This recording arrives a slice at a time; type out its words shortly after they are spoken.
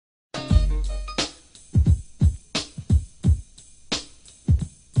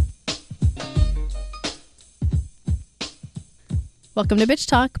Welcome to Bitch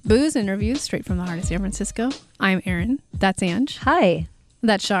Talk, booze interviews straight from the heart of San Francisco. I'm Erin. That's Ange. Hi.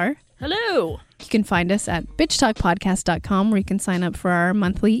 That's Shar. Hello. You can find us at bitchtalkpodcast.com where you can sign up for our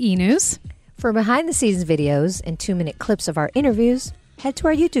monthly e-news. For behind-the-scenes videos and 2-minute clips of our interviews, head to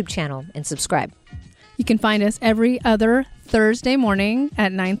our YouTube channel and subscribe. You can find us every other Thursday morning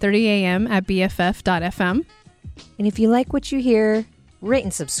at 9:30 a.m. at bff.fm. And if you like what you hear, rate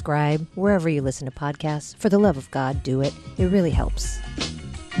and subscribe wherever you listen to podcasts. For the love of God, do it. It really helps.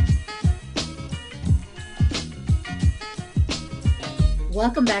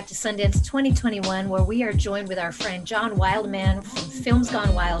 Welcome back to Sundance 2021, where we are joined with our friend John Wildman from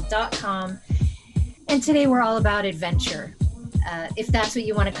filmsgonewild.com. And today we're all about adventure, if that's what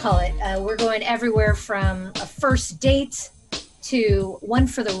you want to call it. We're going everywhere from a first date to One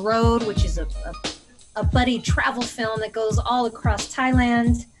for the Road, which is a buddy travel film that goes all across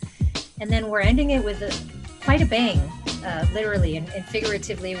Thailand. And then we're ending it with quite a bang, literally and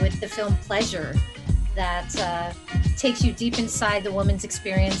figuratively, with the film Pleasure, that takes you deep inside the woman's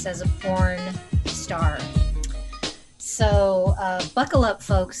experience as a porn star. So buckle up,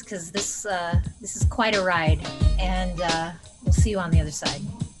 folks, because this is quite a ride, and we'll see you on the other side.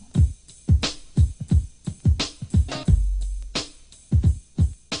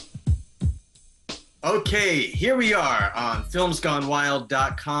 Okay, here we are on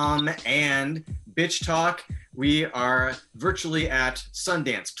filmsgonewild.com and Bitch Talk. We are virtually at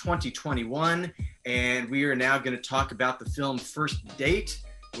Sundance 2021, and we are now going to talk about the film First Date,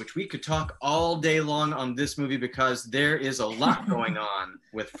 which we could talk all day long on this movie because there is a lot going on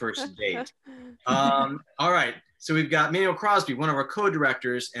with First Date. All right, so we've got Manuel Crosby, one of our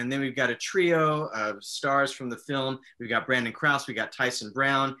co-directors, and then we've got a trio of stars from the film. We've got Brandon Krause, we've got Tyson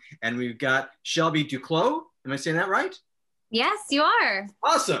Brown, and we've got Shelby Duclos. Am I saying that right? Yes, you are.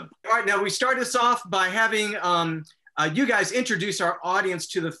 Awesome. All right, now we start this off by having you guys introduce our audience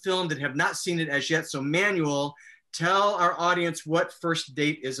to the film that have not seen it as yet. So Manuel, tell our audience what First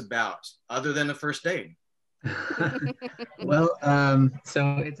Date is about, other than a first date. Well,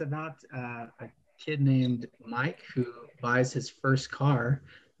 so it's about a kid named Mike who buys his first car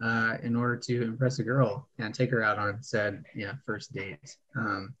in order to impress a girl and take her out on said first date.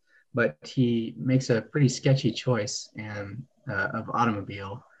 But he makes a pretty sketchy choice of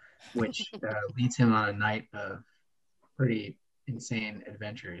automobile, which leads him on a night of pretty insane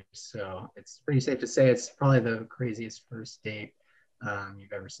adventures. So it's pretty safe to say it's probably the craziest first date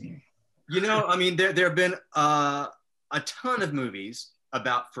you've ever seen. You know, I mean, there have been a ton of movies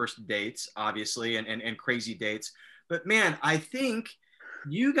about first dates, obviously, and crazy dates. But man, I think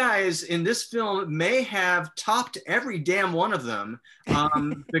you guys in this film may have topped every damn one of them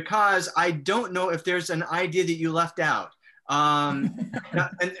because I don't know if there's an idea that you left out.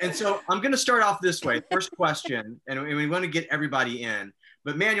 And so I'm going to start off this way. First question, and we want to get everybody in.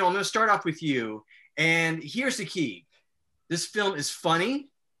 But Manuel, I'm going to start off with you. And here's the key. This film is funny,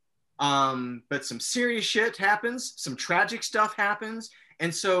 but some serious shit happens. Some tragic stuff happens.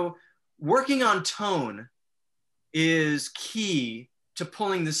 And so working on tone is key to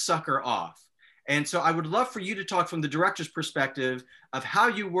pulling this sucker off. And so I would love for you to talk from the director's perspective of how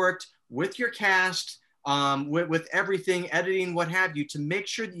you worked with your cast, with everything, editing, what have you, to make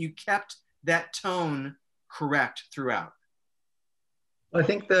sure that you kept that tone correct throughout. Well, I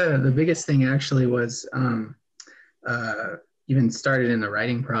think the biggest thing actually was even started in the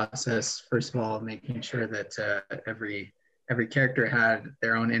writing process. First of all, making sure that every character had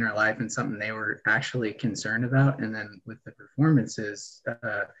their own inner life and something they were actually concerned about. And then with the performances,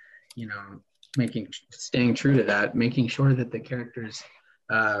 staying true to that, making sure that the characters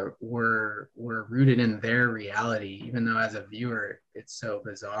were rooted in their reality, even though as a viewer, it's so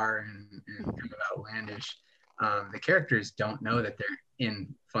bizarre and kind of outlandish. The characters don't know that they're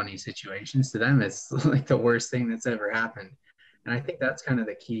in funny situations. To them, it's like the worst thing that's ever happened. And I think that's kind of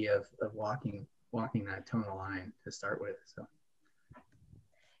the key of walking that tonal line to start with. So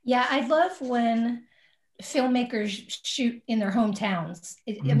yeah, I love when filmmakers shoot in their hometowns.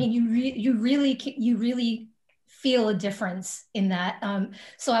 I mean, you really feel a difference in that.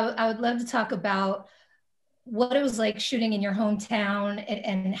 So I would love to talk about what it was like shooting in your hometown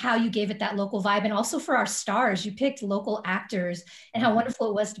and how you gave it that local vibe. And also for our stars, you picked local actors, and how wonderful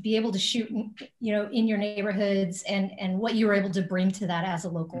it was to be able to shoot, in your neighborhoods, and what you were able to bring to that as a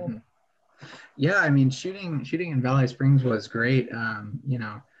local. Mm-hmm. Yeah, I mean, shooting in Valley Springs was great.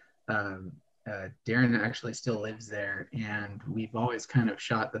 Darren actually still lives there, and we've always kind of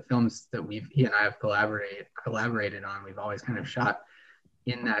shot the films that he and I have collaborated on. We've always kind of shot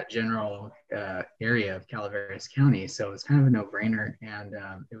in that general area of Calaveras County. So it was kind of a no-brainer. And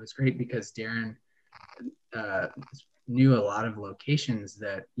it was great because Darren knew a lot of locations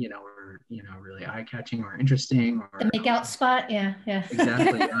that, were, really eye-catching or interesting. Or the makeout spot. Yeah.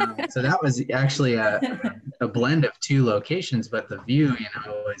 Exactly. So that was actually a blend of two locations, but the view,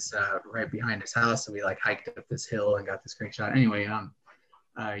 was right behind his house. So we like hiked up this hill and got this great shot. Anyway,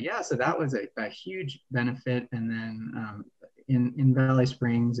 so that was a huge benefit. And then in Valley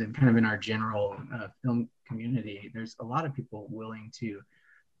Springs and kind of in our general film community, there's a lot of people willing to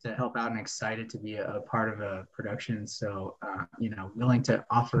help out and excited to be a part of a production. So, willing to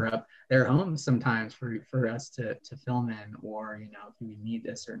offer up their homes sometimes for us to film in, or, if we need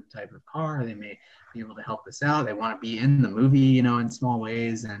a certain type of car, they may be able to help us out. They want to be in the movie, in small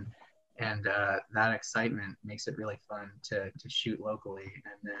ways. And that excitement makes it really fun to shoot locally.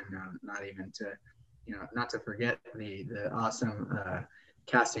 And then not to forget the awesome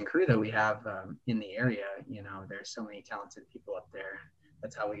cast and crew that we have in the area. There's so many talented people up there.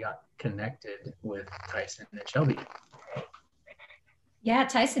 That's how we got connected with Tyson and Shelby. Yeah,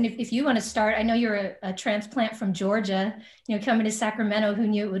 Tyson, if you want to start, I know you're a transplant from Georgia, coming to Sacramento, who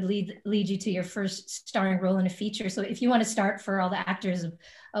knew it would lead you to your first starring role in a feature. So if you want to start for all the actors of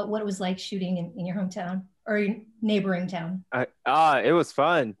what it was like shooting in your hometown or your neighboring town. It was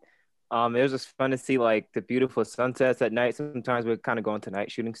fun. It was just fun to see like the beautiful sunsets at night. Sometimes we'd kind of go into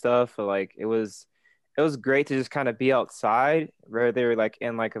night shooting stuff. But, like it was great to just kind of be outside rather like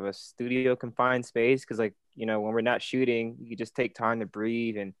in like of a studio confined space. Cause like, when we're not shooting, you just take time to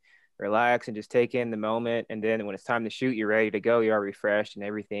breathe and relax and just take in the moment. And then when it's time to shoot, you're ready to go. You are refreshed and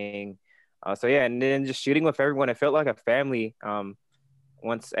everything. So yeah. And then just shooting with everyone, it felt like a family.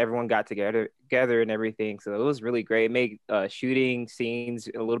 Once everyone got together and everything. So it was really great. It made shooting scenes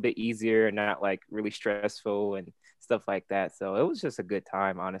a little bit easier and not like really stressful and stuff like that. So it was just a good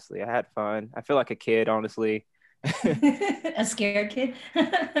time, honestly. I had fun. I feel like a kid, honestly. A scared kid.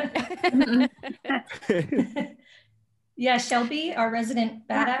 Yeah, Shelby, our resident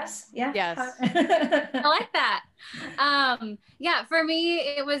badass. Yeah. Yes. I like that. Yeah, for me,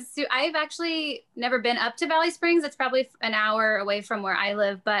 it was, I've actually never been up to Valley Springs. It's probably an hour away from where I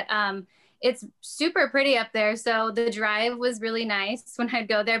live, but it's super pretty up there. So the drive was really nice when I'd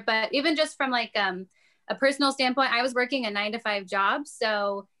go there. But even just from like a personal standpoint, I was working a 9-to-5 job.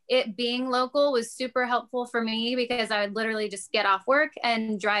 So it being local was super helpful for me because I would literally just get off work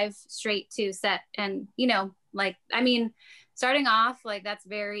and drive straight to set. And, starting off, like that's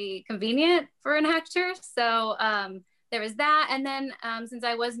very convenient for an actor. So there was that. And then since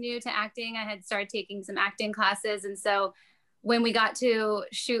I was new to acting, I had started taking some acting classes. And so when we got to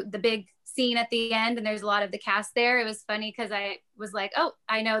shoot the big scene at the end and there's a lot of the cast there, it was funny because I was like, oh,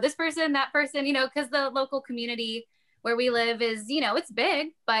 I know this person, that person, because the local community where we live is, it's big,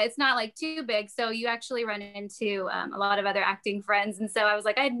 but it's not like too big. So you actually run into a lot of other acting friends. And so I was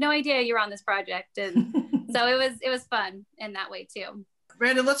like, I had no idea you were on this project. And so it was fun in that way too.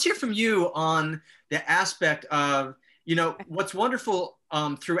 Brandon, let's hear from you on the aspect of, what's wonderful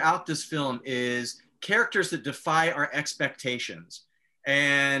throughout this film is characters that defy our expectations.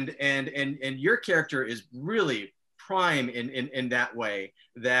 And your character is really prime in that way,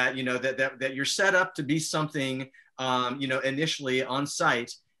 that, that you're set up to be something, initially on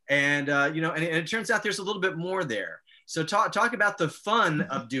site. And, and it turns out there's a little bit more there. So talk about the fun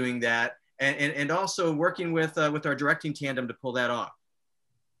of doing that and also working with our directing tandem to pull that off.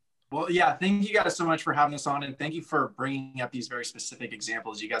 Well, yeah, thank you guys so much for having us on, and thank you for bringing up these very specific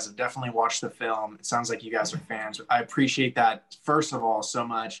examples. You guys have definitely watched the film. It sounds like you guys are fans. I appreciate that, first of all, so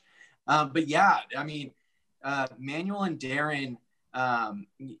much. But yeah, Manuel and Darren,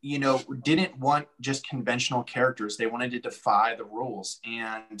 didn't want just conventional characters. They wanted to defy the rules,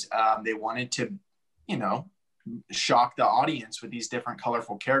 and they wanted to, shock the audience with these different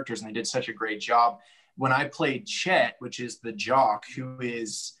colorful characters, and they did such a great job. When I played Chet, which is the jock who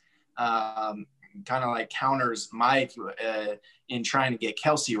is kind of like counters Mike in trying to get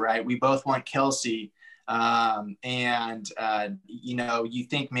Kelsey right. We both want Kelsey. You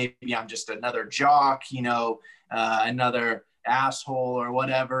think maybe I'm just another jock, another asshole or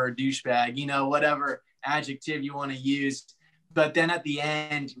whatever, douchebag, whatever adjective you want to use. But then at the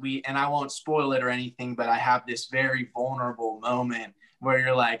end, and I won't spoil it or anything, but I have this very vulnerable moment where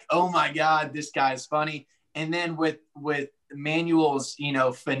you're like, oh my God, this guy's funny. And then with Manuel's,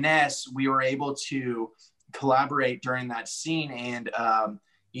 finesse, we were able to collaborate during that scene and,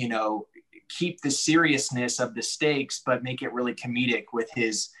 keep the seriousness of the stakes, but make it really comedic with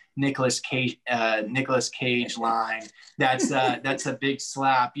his Nicolas Cage line. That's a big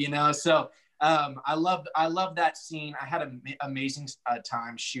slap, So I love that scene. I had an amazing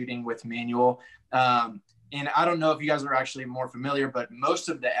time shooting with Manuel. And I don't know if you guys are actually more familiar, but most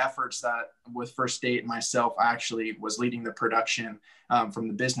of the efforts that with First Date and myself, I actually was leading the production from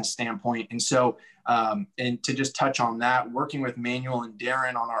the business standpoint. And so, and to just touch on that, working with Manuel and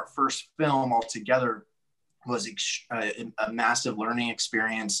Darren on our first film all together was a massive learning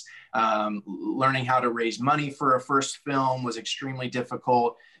experience. Learning how to raise money for a first film was extremely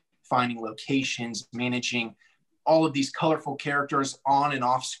difficult. Finding locations, managing all of these colorful characters on and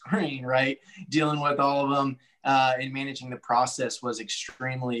off screen, right? Dealing with all of them and managing the process was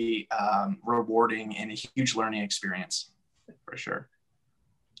extremely rewarding and a huge learning experience for sure.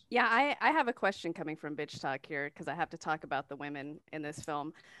 Yeah, I have a question coming from Bitch Talk here because I have to talk about the women in this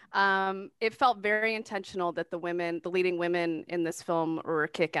film. It felt very intentional that the leading women in this film were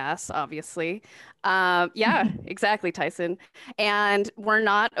kick-ass, obviously. Yeah, exactly, Tyson. And we're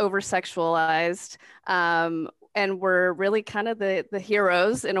not over-sexualized. And we're really kind of the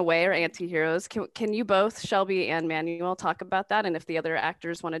heroes in a way, or anti-heroes. Can you both, Shelby and Manuel, talk about that? And if the other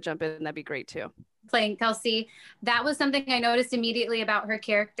actors want to jump in, that'd be great too. Playing Kelsey, that was something I noticed immediately about her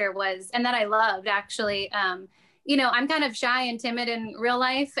character and that I loved actually. You know, I'm kind of shy and timid in real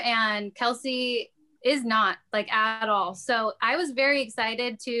life, and Kelsey is not, like, at all. So I was very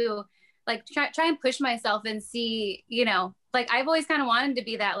excited to like try and push myself and see, you know, like I've always kind of wanted to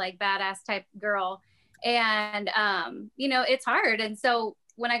be that like badass type girl. And, you know, it's hard. And so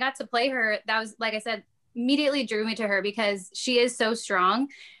when I got to play her, that was, like I said, immediately drew me to her because she is so strong.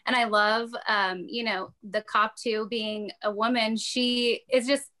 And I love, you know, the cop too, being a woman. She is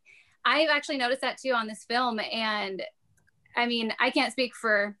just, I've actually noticed that too on this film. And I mean, I can't speak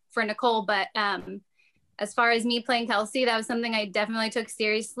for Nicole, but as far as me playing Kelsey, that was something I definitely took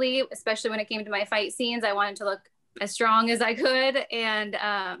seriously, especially when it came to my fight scenes. I wanted to look as strong as I could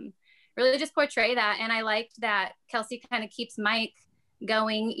and really just portray that. And I liked that Kelsey kind of keeps Mike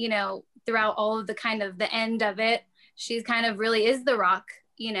going, you know, throughout all of the kind of the end of it. She's kind of really is the rock,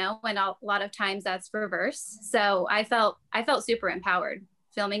 you know, and a lot of times that's reverse. So I felt super empowered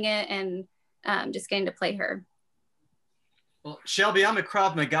filming it and just getting to play her. Well, Shelby, I'm a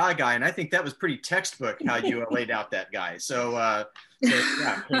Krav Maga guy, and I think that was pretty textbook how you laid out that guy. So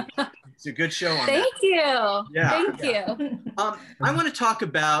yeah, it's a good show on Thank that. you. Yeah, Thank yeah. you. I want to talk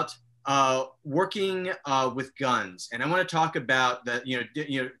about working with guns, and I want to talk about the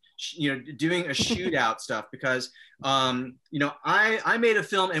doing a shootout stuff because you know I made a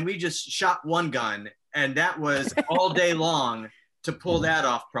film and we just shot one gun, and that was all day long to pull that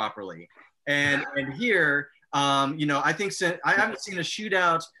off properly. And here. You know, I think I haven't seen a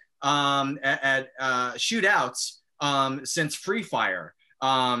shootout at shootouts since Free Fire.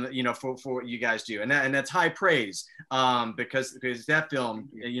 You know, for what you guys do, and that's high praise because that film,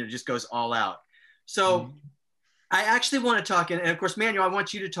 you know, just goes all out. So I actually want to talk, and of course, Manuel, I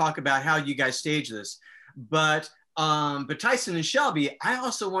want you to talk about how you guys stage this, but Tyson and Shelby, I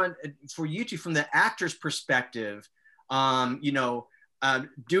also want for you two, from the actor's perspective, you know,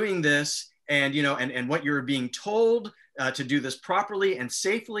 doing this. And, you know, and what you're being told to do this properly and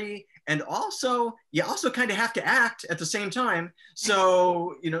safely. And also, you also kind of have to act at the same time.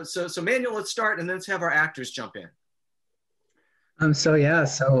 So, you know, so Manuel, let's start and then let's have our actors jump in. I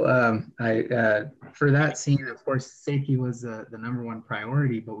for that scene, of course, safety was the number one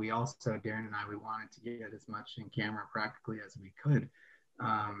priority, but we also, Darren and I, we wanted to get as much in camera practically as we could.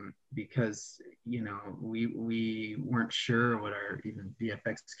 Because, you know, we weren't sure what our even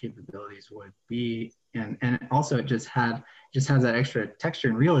VFX capabilities would be. And also it just has that extra texture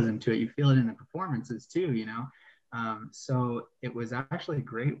and realism to it. You feel it in the performances too, you know? So it was actually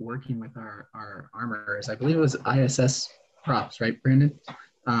great working with our armorers. I believe it was ISS props, right, Brandon?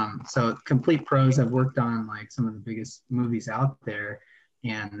 So complete pros have worked on like some of the biggest movies out there.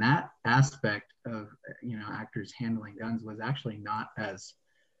 And that aspect of, you know, actors handling guns was actually not as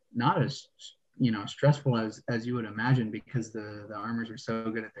you know, stressful as you would imagine, because the armors are so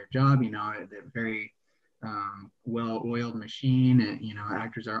good at their job. You know, they're very well-oiled machine, and, you know,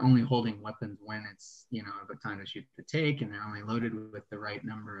 actors are only holding weapons when it's, you know, the time to shoot the take, and they're only loaded with the right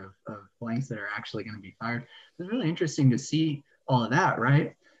number of blanks that are actually going to be fired. It's really interesting to see all of that,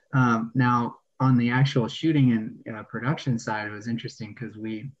 right? Now, on the actual shooting and production side, it was interesting because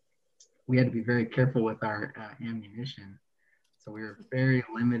we had to be very careful with our ammunition. So we were very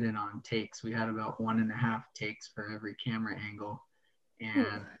limited on takes. We had about 1.5 takes for every camera angle,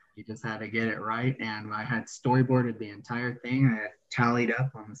 and you just had to get it right. And I had storyboarded the entire thing. I had tallied up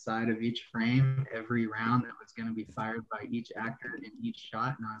on the side of each frame every round that was going to be fired by each actor in each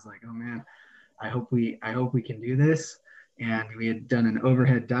shot. And I was like, oh man, I hope we can do this. And we had done an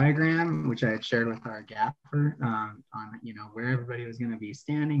overhead diagram, which I had shared with our gaffer on, you know, where everybody was going to be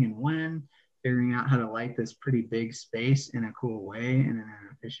standing and when. figuring out how to light this pretty big space in a cool way and in an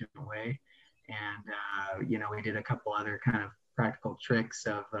efficient way. And, you know, we did a couple other kind of practical tricks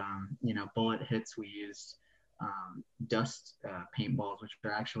of, you know, bullet hits. We used dust paintballs, which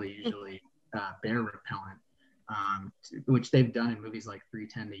are actually usually bear repellent, which they've done in movies like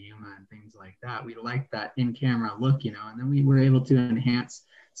 3:10 to Yuma and things like that. We liked that in-camera look, you know, and then we were able to enhance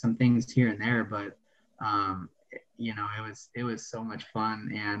some things here and there. But, you know, it was so much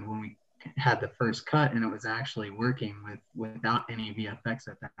fun. And when we had the first cut and it was actually working without any VFX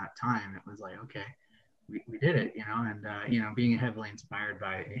at that time, it was like, okay, we did it, you know. And you know, being heavily inspired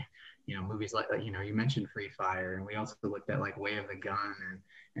by, you know, movies like, you know, you mentioned Free Fire, and we also looked at like Way of the Gun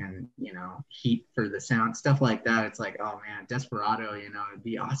and you know, Heat for the sound, stuff like that. It's like, oh man, Desperado, you know, it'd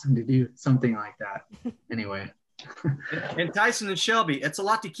be awesome to do something like that. Anyway. And Tyson and Shelby, it's a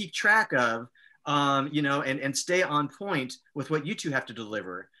lot to keep track of, you know, and stay on point with what you two have to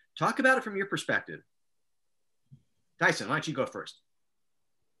deliver. Talk about it from your perspective. Tyson, why don't you go first?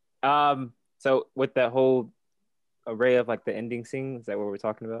 So with that whole array of like the ending scene, is that what we're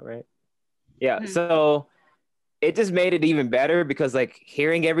talking about, right? Yeah. Mm-hmm. So it just made it even better because like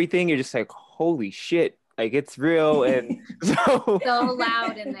hearing everything, you're just like, holy shit, like it's real. And so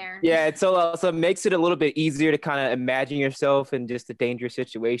loud in there. Yeah, it's so loud. So it makes it a little bit easier to kind of imagine yourself in just a dangerous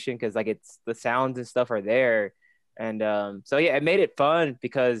situation because like it's the sounds and stuff are there. And so yeah, it made it fun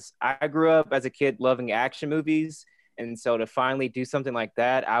because I grew up as a kid loving action movies. And so to finally do something like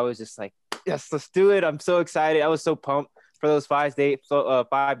that, I was just like, yes, let's do it. I'm so excited. I was so pumped for those 5 days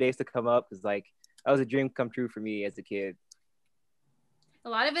to come up because like that was a dream come true for me as a kid. A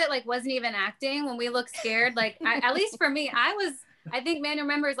lot of it like wasn't even acting. When we looked scared, like at least for me, I think Manuel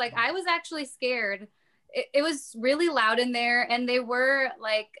remembers, like I was actually scared. It was really loud in there, and they were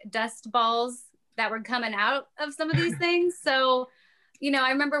like dust balls that were coming out of some of these things. So, you know,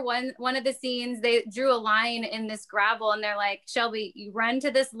 I remember one of the scenes, they drew a line in this gravel and they're like, Shelby, you run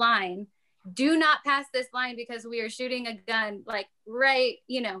to this line. Do not pass this line because we are shooting a gun, like, right,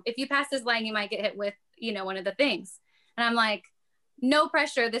 you know, if you pass this line, you might get hit with, you know, one of the things. And I'm like, no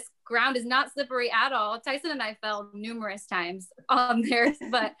pressure. This ground is not slippery at all. Tyson and I fell numerous times on there,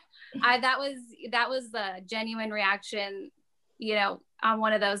 but that was a genuine reaction, you know, on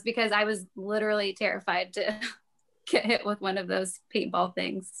one of those because I was literally terrified to get hit with one of those paintball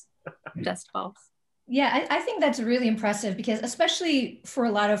things, dust balls. Yeah, I think that's really impressive because especially for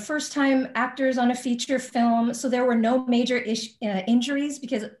a lot of first-time actors on a feature film, so there were no major injuries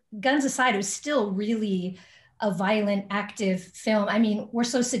because guns aside, it was still really a violent, active film. I mean, we're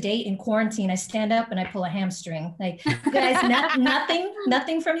so sedate in quarantine. I stand up and I pull a hamstring. Like, you guys,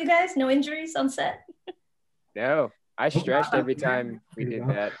 nothing from you guys? No injuries on set? No, I stretched every time we did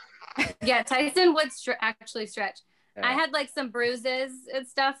that. Yeah, Tyson would actually stretch. Yeah. I had like some bruises and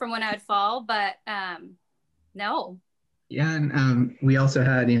stuff from when I would fall, but no. Yeah, and we also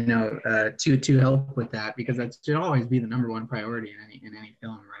had, you know, to help with that because that should always be the #1 priority in any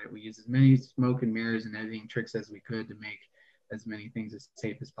film, right? We use as many smoke and mirrors and editing tricks as we could to make as many things as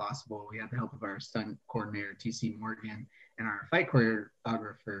safe as possible. We had the help of our stunt coordinator TC Morgan and our fight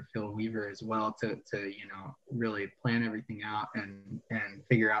choreographer Phil Weaver as well to you know, really plan everything out and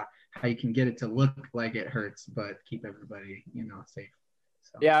figure out how you can get it to look like it hurts but keep everybody, you know, safe.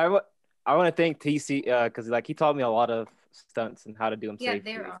 So. Yeah, I want to thank TC because like he taught me a lot of stunts and how to do them safely. Yeah,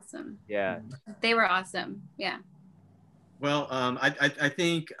 they were awesome. Yeah, they were awesome. Yeah. Well, I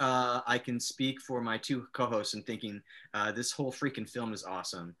think I can speak for my two co-hosts in thinking this whole freaking film is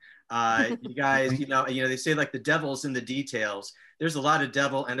awesome. You guys, you know, they say like the devil's in the details. There's a lot of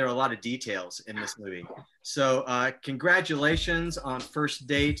devil and there are a lot of details in this movie. So congratulations on First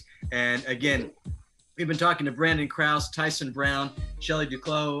Date. And again, we've been talking to Brandon Krause, Tyson Brown, Shelley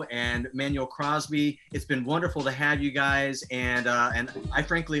Duclos, and Manuel Crosby. It's been wonderful to have you guys. And I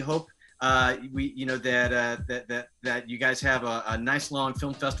frankly hope that you guys have a nice long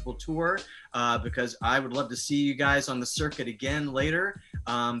film festival tour because I would love to see you guys on the circuit again later.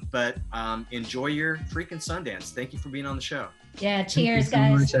 But enjoy your freaking Sundance. Thank you for being on the show. Yeah, cheers,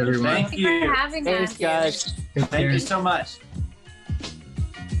 guys. So much, Thank you for having us. Guys. Thank you so much.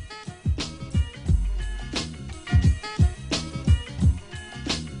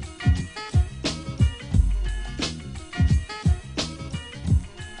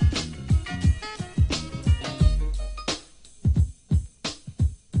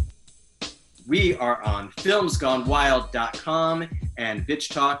 We are on filmsgonewild.com and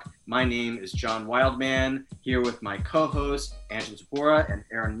Bitch Talk. My name is John Wildman, here with my co-hosts, Angela Zabora and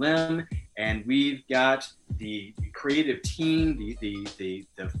Aaron Lim. And we've got the creative team, the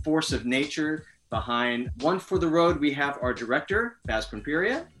force of nature behind One for the Road. We have our director, Baz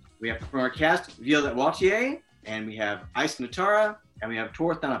Quimperia. We have from our cast, Violette Waltier, and we have Ice Natara, and we have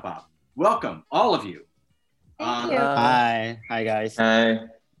Tor Thanapap. Welcome, all of you. Thank you. Hi guys. Hi.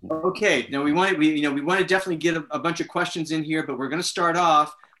 Okay, now we want to definitely get a bunch of questions in here, but we're going to start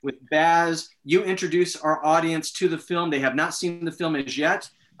off with Baz. You introduce our audience to the film. They have not seen the film as yet,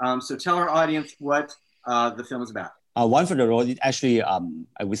 so tell our audience what the film is about. One for the Road is actually, I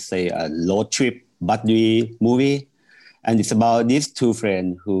would say, a road trip buddy movie. And it's about these two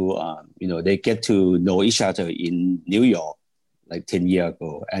friends who, they get to know each other in New York like 10 years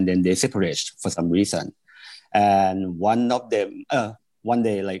ago. And then they separate for some reason. And one of them, one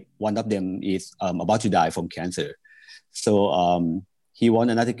day, one of them is about to die from cancer. So he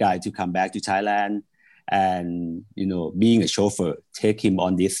wants another guy to come back to Thailand and, being a chauffeur, take him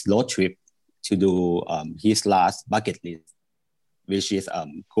on this road trip to do his last bucket list, which is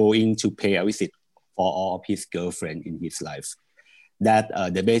going to pay a visit for all of his girlfriend in his life. That's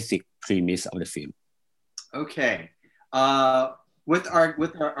the basic premise of the film. Okay. With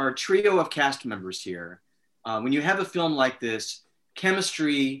our trio of cast members here, when you have a film like this,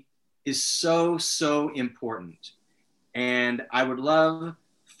 chemistry is so important. And I would love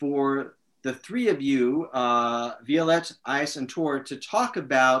for the three of you, Violette, Ice, and Tor, to talk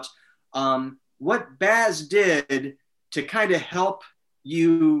about what Baz did to kind of help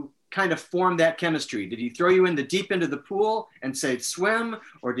you kind of form that chemistry. Did he throw you in the deep end of the pool and say swim,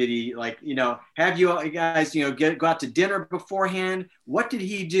 or did he have you guys go out to dinner beforehand? What did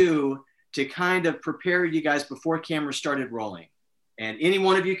he do to kind of prepare you guys before camera started rolling? And any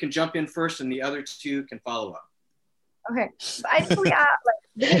one of you can jump in first, and the other two can follow up. Okay, I think we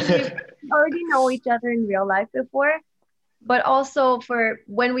already know each other in real life before, but also for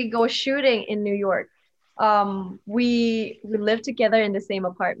when we go shooting in New York. We lived together in the same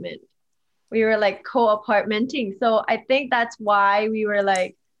apartment. We were co-apartmenting. So I think that's why we were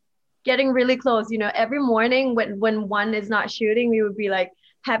getting really close. Every morning when one is not shooting, we would be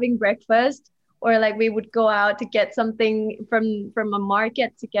having breakfast, or we would go out to get something from a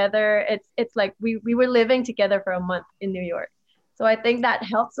market together. It's we were living together for a month in New York. So I think that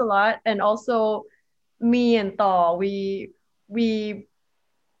helps a lot. And also me and Thaw, we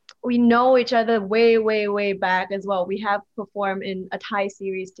know each other way back as well. We have performed in a Thai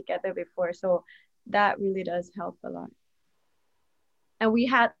series together before, so that really does help a lot. And we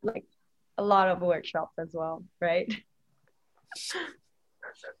had a lot of workshops as well, right?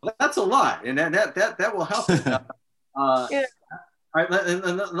 Well, that's a lot, and that will help. Yeah. All right,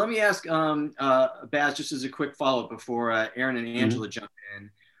 let me ask Baz just as a quick follow-up before Aaron and Angela jump in.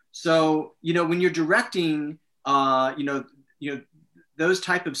 So when you're directing, those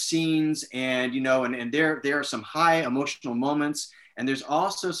type of scenes, and and there are some high emotional moments, and there's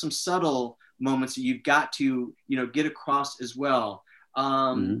also some subtle moments that you've got to get across as well.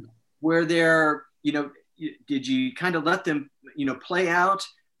 Where there, did you kind of let them play out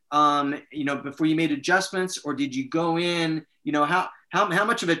before you made adjustments, or did you go in? How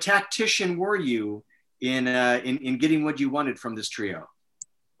much of a tactician were you in getting what you wanted from this trio?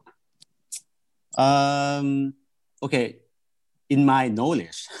 Okay. In my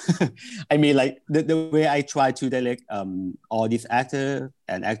knowledge, I mean, the way I try to direct all these actors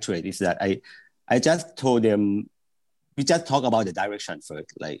and actresses is that I just told them, we just talk about the direction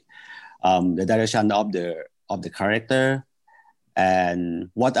first, the direction of the character and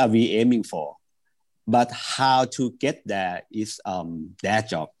what are we aiming for, but how to get there is their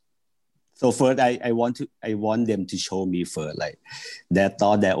job. So first, I want them to show me first, their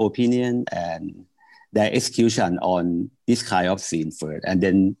thought, their opinion, and their execution on this kind of scene first. And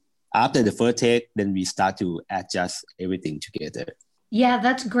then after the first take, then we start to adjust everything together. Yeah,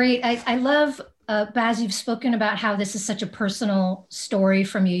 that's great. I love, Baz, you've spoken about how this is such a personal story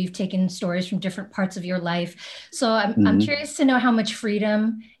from you. You've taken stories from different parts of your life. So I'm curious to know how much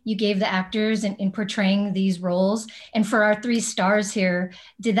freedom you gave the actors in portraying these roles. And for our three stars here,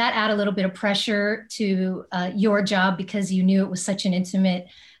 did that add a little bit of pressure to your job because you knew it was such an intimate,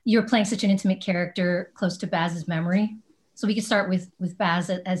 you're playing such an intimate character close to Baz's memory? So we could start with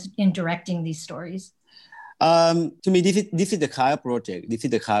Baz as in directing these stories. To me, this is the kind of project, this is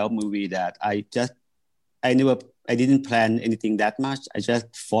the kind of movie that I didn't plan anything that much. I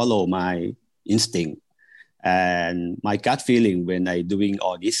just follow my instinct and my gut feeling when I doing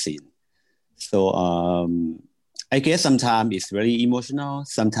all this scene. So I guess sometimes it's very emotional,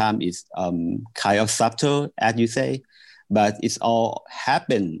 sometimes it's kind of subtle, as you say, but it's all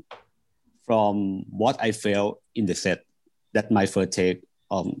happened from what I felt in the set. That my first take,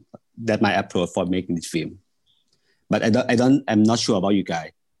 that my approach for making this film. But I'm not sure about you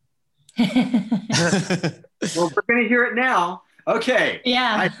guys. Well, we're going to hear it now. Okay.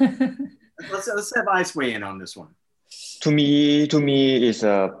 Yeah. Let's have Ice weigh in on this one. To me, it's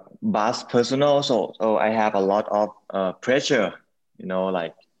a vast personal. So I have a lot of pressure. You know,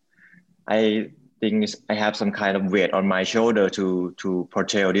 like I think I have some kind of weight on my shoulder to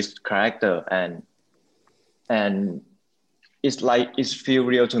portray this character, and it's feel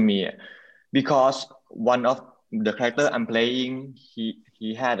real to me because one of the character I'm playing,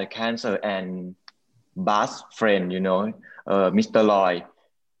 he had a cancer, and Buz's friend, Mr. Lloyd,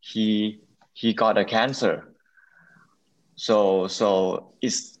 he got a cancer. So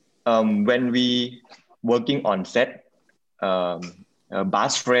it's when we working on set,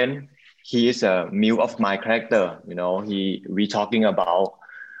 Buz's friend, he is a muse of my character. We talking about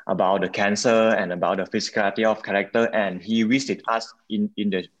the cancer and about the physicality of character, and he visit us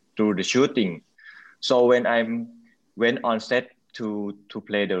through the shooting. So when I went on set to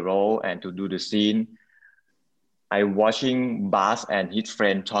play the role and to do the scene, I watching Buzz and his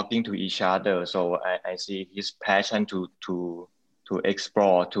friend talking to each other. So I see his passion to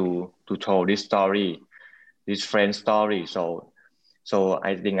explore, to tell this story, this friend story. So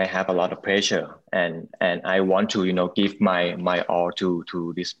I think I have a lot of pressure, and I want to give my all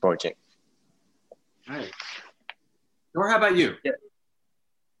to this project. Right. Nora, how about you?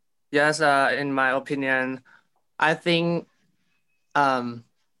 Yes, in my opinion, I think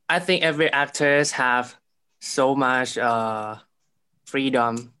every actors have so much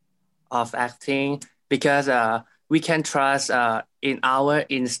freedom of acting because we can trust in our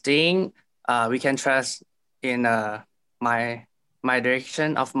instinct. We can trust in my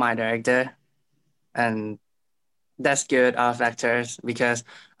direction of my director, and that's good of actors because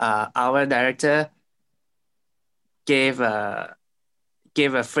our director gave a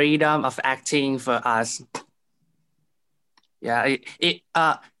freedom of acting for us. Yeah,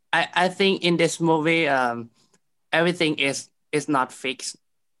 I think in this movie, everything is not fixed.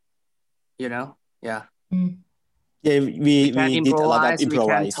 Yeah. Yeah, we did a lot of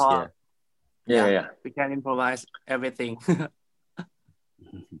improvise. Yeah. We can improvise everything.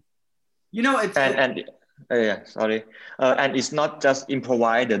 And it's not just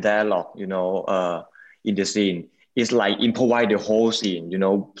improvise the dialogue, in the scene. It's like improvise the whole scene.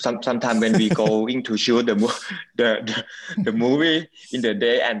 Sometimes when we go into shoot the movie in the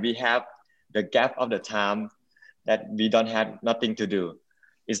day, and we have the gap of the time that we don't have nothing to do,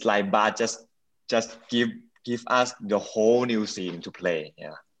 it's like Bart just give us the whole new scene to play.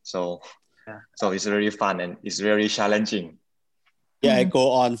 So it's really fun and it's very challenging. Yeah, I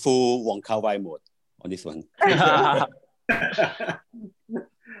go on full Wong Kar-wai mode on this one.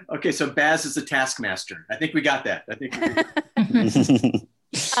 Okay, so Baz is the taskmaster. I think we got that.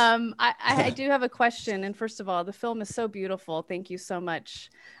 I do have a question. And first of all, the film is so beautiful. Thank you so much.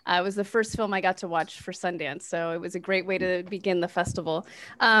 It was the first film I got to watch for Sundance, so it was a great way to begin the festival.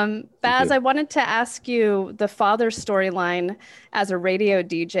 Baz, I wanted to ask you the father storyline as a radio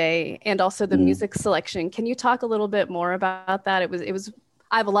DJ and also the music selection. Can you talk a little bit more about that? It was.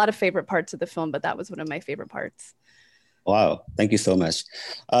 I have a lot of favorite parts of the film, but that was one of my favorite parts. Wow, thank you so much.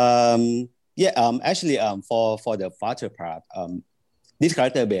 Actually, for the father part, this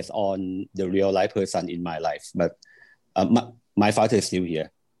character based on the real life person in my life, but my father is still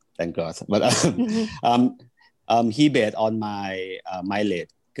here, thank God. But he based on my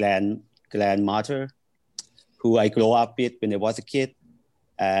late grandmother, who I grew up with when I was a kid,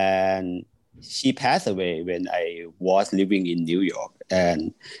 and she passed away when I was living in New York.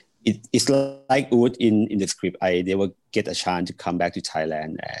 And it's like Wood in the script. I never get a chance to come back to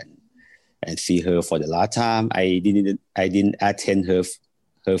Thailand and see her for the last time. I didn't attend her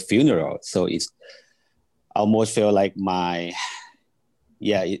funeral, so it's almost felt like the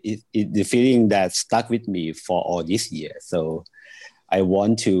feeling that stuck with me for all this year. So I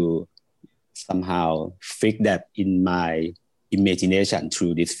want to somehow fix that in my imagination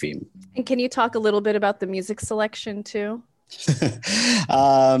through this film. And can you talk a little bit about the music selection too?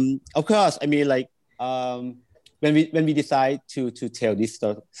 Of course. I mean, when we decide to tell this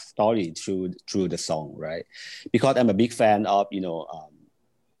story through the song, right? Because I'm a big fan of,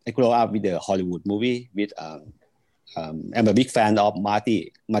 I grew up with the Hollywood movie with I'm a big fan of Martin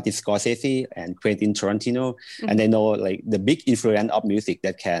Scorsese and Quentin Tarantino, and I know the big influence of music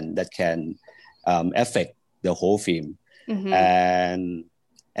that can affect the whole film. And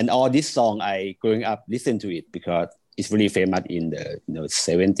all this song I growing up listen to it because it's really famous in the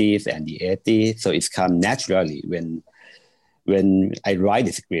 70s and the 80s. So it's come naturally when I write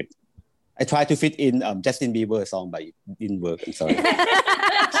the script. I tried to fit in Justin Bieber song, but it didn't work. I'm sorry.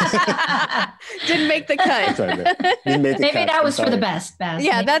 Didn't make the cut. Sorry, didn't make the Maybe cut. that I'm was for the sorry. best, Baz.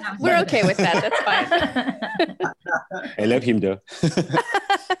 Yeah, Maybe that's was we're for the okay with best. that. That's fine. I love him though.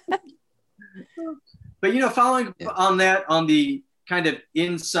 But following on that, on the kind of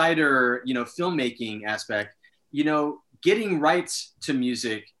insider, filmmaking aspect, getting rights to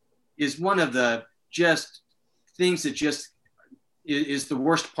music is one of the just things that just is the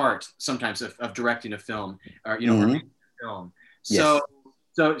worst part sometimes of directing a film or or making a film. Yes.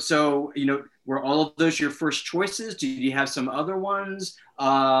 So were all of those your first choices? Did you have some other ones?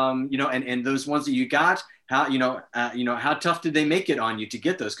 And those ones that you got, how tough did they make it on you to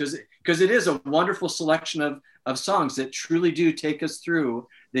get those? Because it is a wonderful selection of songs that truly do take us through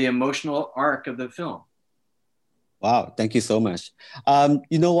the emotional arc of the film. Wow, thank you so much.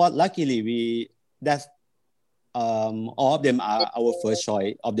 You know what? Luckily, all of them are our first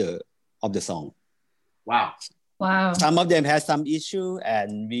choice of the song. Wow. Wow. Some of them have some issue,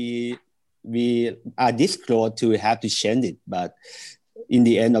 and we are this close to have to change it. But in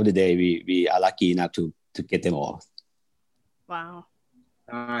the end of the day, we are lucky enough to get them all. Wow.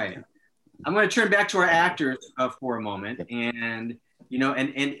 All right. I'm going to turn back to our actors for a moment. And,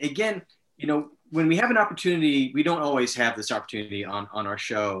 and again, when we have an opportunity, we don't always have this opportunity on our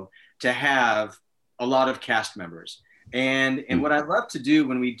show to have a lot of cast members. And what I love to do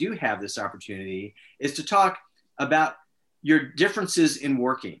when we do have this opportunity is to talk about your differences in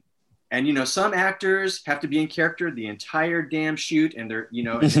working. And, some actors have to be in character the entire damn shoot, and they're,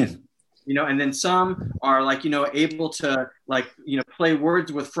 and then some are like, able to play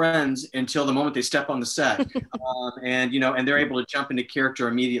words with friends until the moment they step on the set. And they're able to jump into character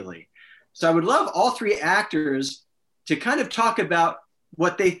immediately. So I would love all three actors to kind of talk about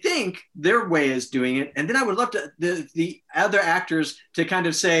what they think their way is doing it. And then I would love to the other actors to kind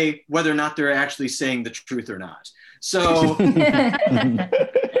of say whether or not they're actually saying the truth or not. So, so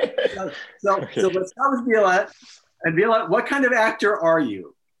let's start with Violette. And Violette, what kind of actor are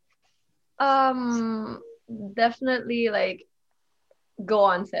you? Definitely go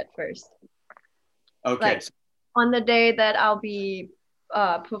on set first. Okay. On the day that I'll be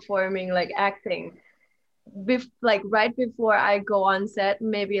performing, acting, right before I go on set,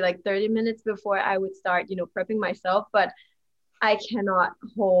 maybe 30 minutes before I would start, prepping myself, but I cannot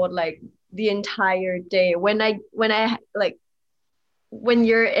hold the entire day. When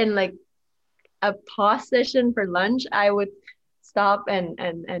you're in a pause session for lunch, I would stop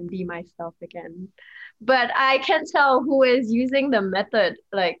and be myself again. But I can tell who is using the method,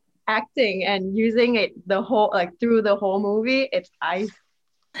 acting and using it the whole through the whole movie. It's Ice.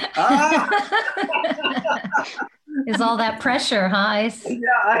 Is all that pressure, huh, Ice?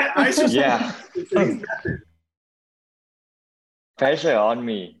 Yeah, Ice is pressure on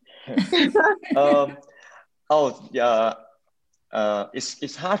me.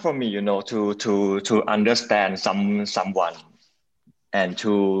 It's hard for me, to understand someone and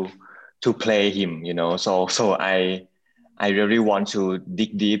to play him, So I really want to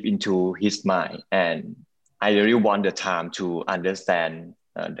dig deep into his mind, and I really want the time to understand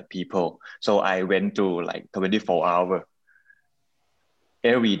the people. So I went through 24 hours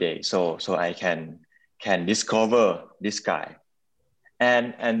every day, so I can discover this guy.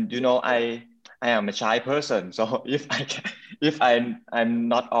 And I am a shy person, so if I'm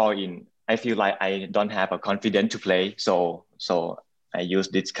not all in, I feel like I don't have a confidence to play. So I use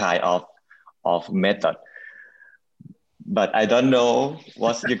this kind of method. But I don't know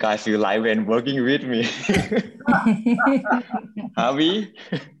what you guys feel like when working with me. Harvey?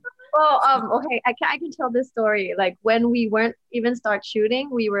 Oh, okay. I can tell this story. When we weren't even start shooting,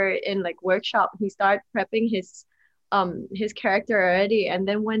 we were in workshop. He started prepping his character already, and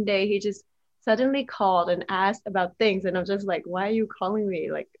then one day he just suddenly called and asked about things, and I'm just like, why are you calling me?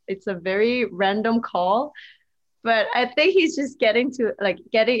 It's a very random call, but I think he's just getting into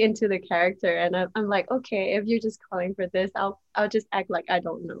the character, and I'm like, okay, if you're just calling for this, I'll just act like I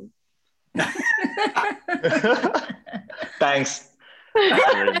don't know. Thanks. Thank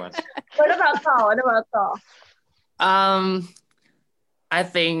you very much. What about Thaw? I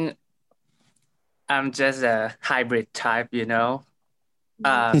think I'm just a hybrid type, because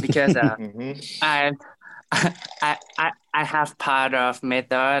I have part of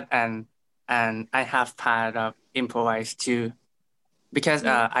method and I have part of improvise too, because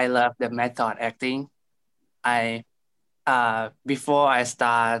I love the method acting. I before I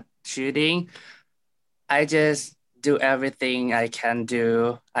start shooting, I just do everything I can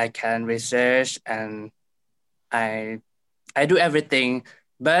do. I can research and I do everything,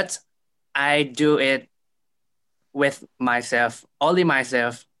 but I do it with myself, only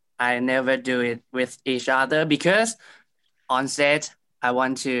myself. I never do it with each other because on set I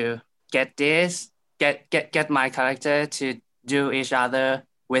want to get my character to do each other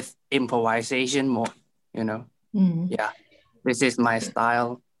with improvisation more, you know. Yeah, this is my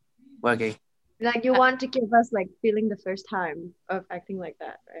style working. Like you want to give us like feeling the first time of acting like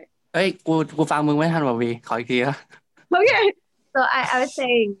that, right? เอ้ยกูฟังมึงไม่ทันว่ะวีขออีกทีนะ Okay. So I was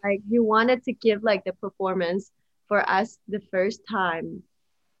saying like you wanted to give like the performance for us the first time.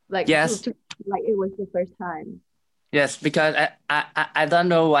 Like Yes. Like it was the first time. Yes, because I don't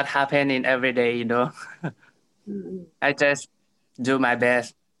know what happened in every day, you know. I just do my best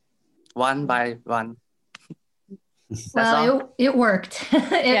one by one. That's all. Well, it worked.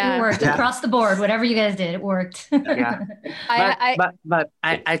 It worked across the board. Whatever you guys did, it worked. Yeah. But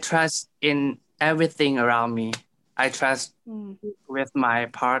I trust in everything around me. I trust with my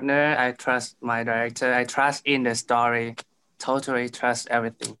partner. I trust my director. I trust in the story. Totally trust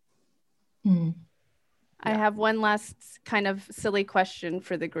everything. I have one last kind of silly question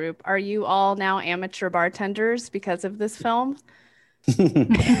for the group. Are you all now amateur bartenders because of this film?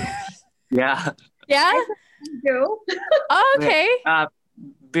 Yeah. Yeah? Oh, okay.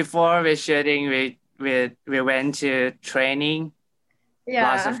 Before we shooting, we went to training. Yeah.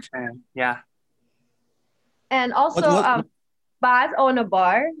 Lots of training. Yeah. And also Baz own a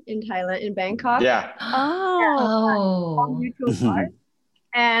bar in Thailand, in Bangkok. Yeah. On YouTube bar.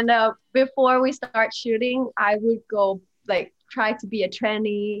 And before we start shooting, I would go like try to be a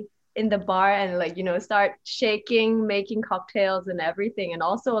trainee in the bar and like, you know, start shaking, making cocktails and everything. And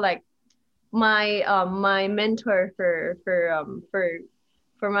also like my mentor for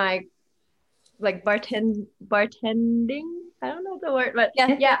my like bartending. I don't know the word, but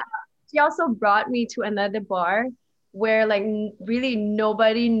yeah. She also brought me to another bar where like really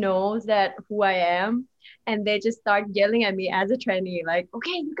nobody knows that who I am. And they just start yelling at me as a trainee, like,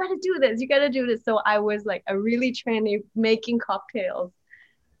 okay, you gotta do this, you gotta do this. So I was like a really trainee making cocktails.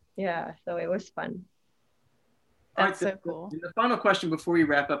 Yeah, so it was fun. That's so cool. The final question before we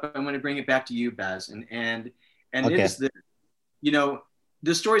wrap up, I'm going to bring it back to you, Baz. And okay. It is that, you know,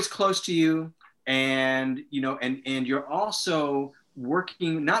 the story's close to you, and you know, and you're also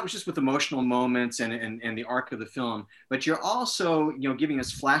working not just with emotional moments and the arc of the film, but you're also, you know, giving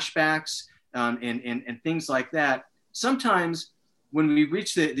us flashbacks. And things like that. Sometimes when we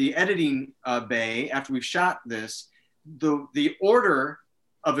reach the editing bay after we've shot this, the order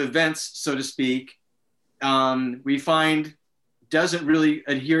of events, so to speak, we find doesn't really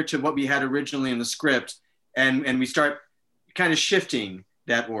adhere to what we had originally in the script, and we start kind of shifting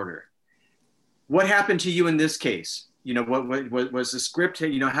that order. What happened to you in this case? You know, what was the script?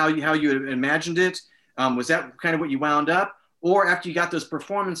 You know, how you imagined it? Was that kind of what you wound up, or after you got those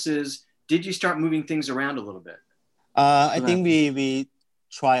performances? Did you start moving things around a little bit? I think we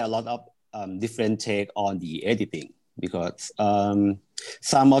try a lot of different take on the editing because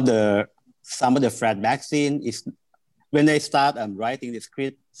some of the flashback scene is when they start writing the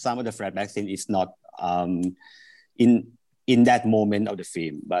script. Some of the flashback scene is not in that moment of the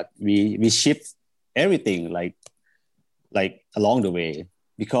film, but we shift everything like along the way,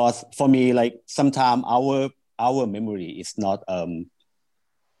 because for me, like sometimes our memory is not.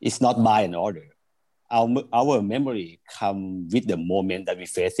 It's not by an order. Our memory come with the moment that we're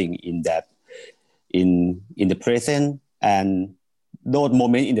facing in the present, and those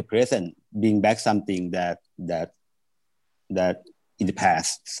moments in the present bring back something that in the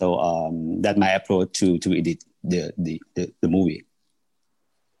past. So that's my approach to edit the movie.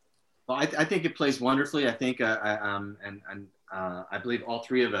 Well, I think it plays wonderfully. I think I believe all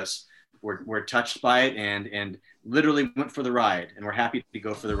three of us were touched by it and literally went for the ride, and we're happy to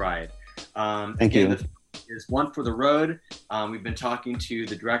go for the ride. Thank you. The film is One for the Road. We've been talking to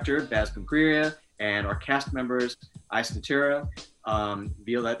the director, Baz Pumkria, and our cast members, Ais Natira,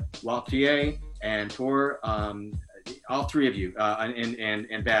 Violette Waltier, and Tor, all three of you,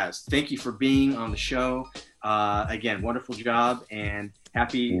 and Baz. Thank you for being on the show. Again, wonderful job, and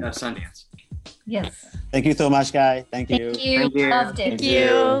happy Sundance. Yes. Thank you so much, guys. Thank you. Thank you. Thank you. Loved it. Thank you.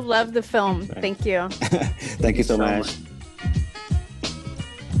 Love the film. Thank you. Thank you so much.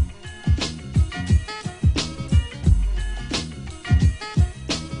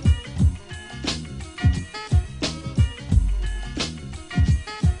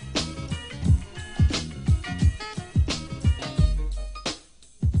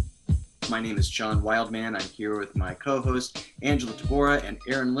 My name is John Wildman. I'm here with my co-host, Angela Tabora and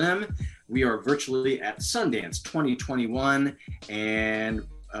Aaron Lim. We are virtually at Sundance 2021, and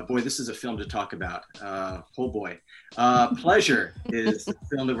boy, this is a film to talk about. Oh boy. Pleasure is the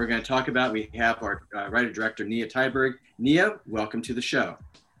film that we're going to talk about. We have our writer-director, Nia Tyberg. Nia, welcome to the show.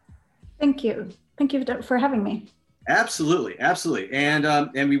 Thank you. Thank you for having me. Absolutely, absolutely. And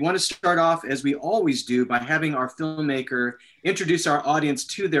we want to start off, as we always do, by having our filmmaker introduce our audience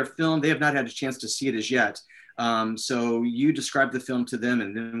to their film. They have not had a chance to see it as yet. So you describe the film to them,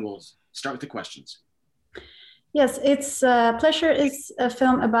 and then we'll start with the questions. Yes, it's Pleasure is a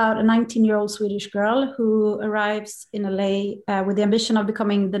film about a 19-year-old Swedish girl who arrives in LA with the ambition of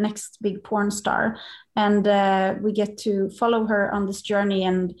becoming the next big porn star. And we get to follow her on this journey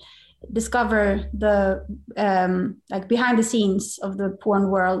and discover the like behind the scenes of the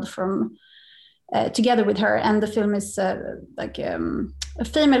porn world from together with her. And the film is like a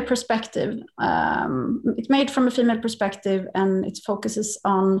female perspective. It's made from a female perspective, and it focuses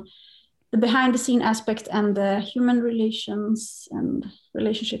on the behind the scene aspect and the human relationships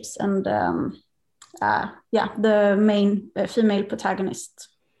and the main female protagonist.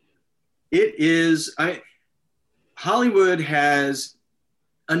 It is, Hollywood has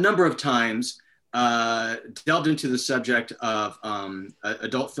a number of times delved into the subject of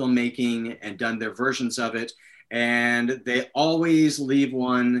adult filmmaking and done their versions of it. And they always leave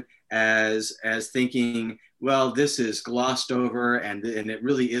one as thinking, well, this is glossed over and it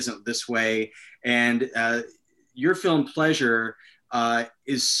really isn't this way. And your film Pleasure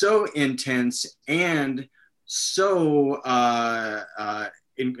is so intense and so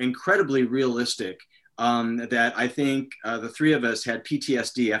incredibly realistic that I think the three of us had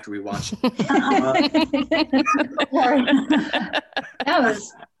PTSD after we watched it. That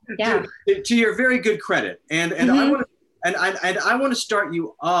was, yeah. To your very good credit, and I want to start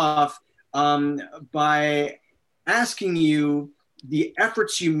you off by asking you the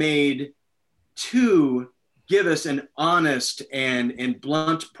efforts you made to give us an honest and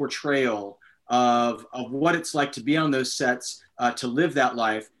blunt portrayal of what it's like to be on those sets, to live that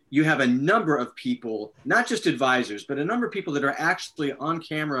life. You have a number of people, not just advisors, but a number of people that are actually on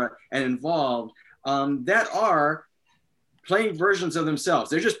camera and involved that are playing versions of themselves.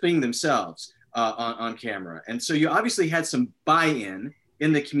 They're just being themselves on camera. And so you obviously had some buy-in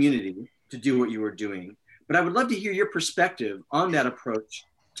in the community to do what you were doing. But I would love to hear your perspective on that approach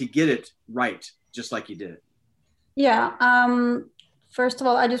to get it right, just like you did. Yeah. First of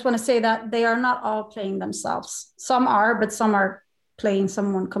all, I just want to say that they are not all playing themselves. Some are, but some are playing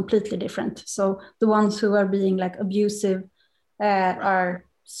someone completely different. So the ones who are being like abusive are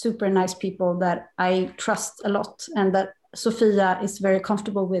super nice people that I trust a lot and that Sofia is very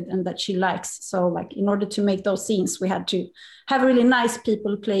comfortable with and that she likes. So like in order to make those scenes, we had to have really nice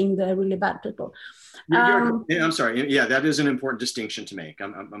people playing the really bad people. I'm sorry. Yeah, that is an important distinction to make.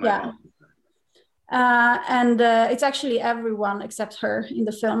 It's actually everyone except her in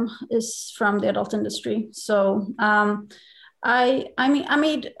the film is from the adult industry. So I've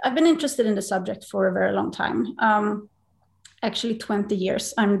been interested in the subject for a very long time. Actually 20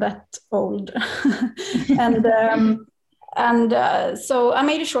 years, I'm that old. So I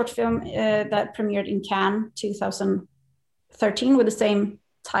made a short film that premiered in Cannes 2013 with the same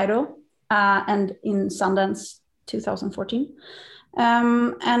title and in Sundance 2014.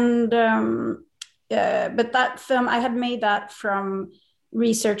 But that film, I had made that from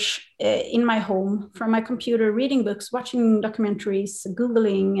research in my home, from my computer, reading books, watching documentaries,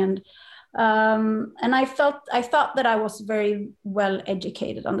 Googling, and I thought that I was very well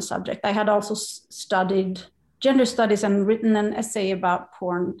educated on the subject. I had also studied gender studies and written an essay about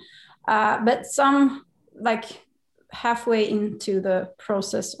porn, but some like halfway into the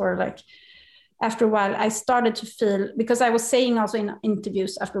process or like after a while, I started to feel, because I was saying also in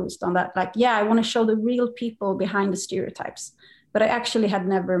interviews afterwards on that, like, yeah, I want to show the real people behind the stereotypes, but I actually had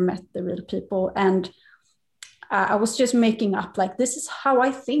never met the real people. And I was just making up, like, this is how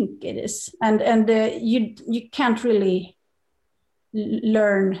I think it is. And you can't really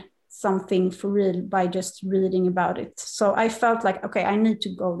learn something for real by just reading about it. So I felt like, okay, I need to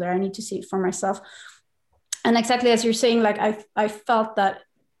go there. I need to see it for myself. And exactly as you're saying, like, I felt that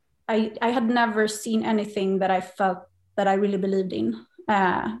I had never seen anything that I felt that I really believed in,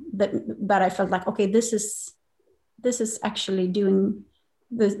 that I felt like, okay, this is actually doing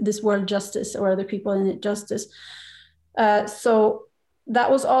this world justice or the people in it justice. So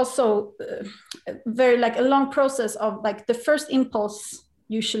that was also very like a long process of like the first impulse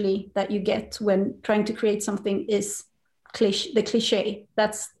usually that you get when trying to create something is the cliche.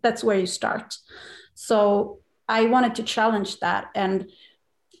 That's where you start. So I wanted to challenge that. And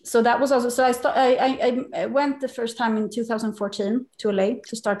so that was also, so I went the first time in 2014 to LA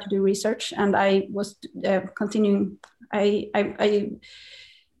to start to do research, and I was continuing. I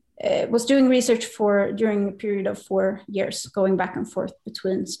was doing research during a period of 4 years, going back and forth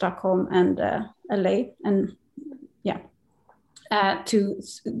between Stockholm and LA, and yeah. to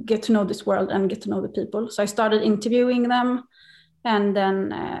get to know this world and get to know the people. So I started interviewing them. And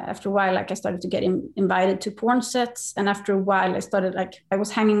then after a while, like I started to get invited to porn sets. And after a while, I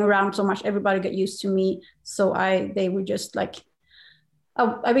was hanging around so much, everybody got used to me. So they were just like,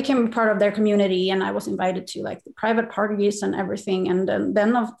 I became a part of their community, and I was invited to like the private parties and everything. And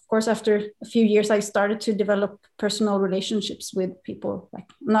then of course, after a few years, I started to develop personal relationships with people, like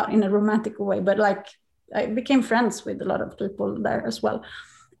not in a romantic way, but like I became friends with a lot of people there as well.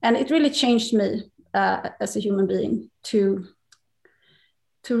 And it really changed me as a human being to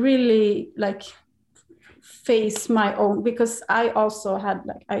really like face my own, because I also had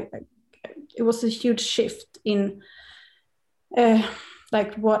like it was a huge shift in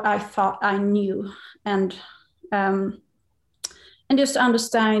like what I thought I knew, and just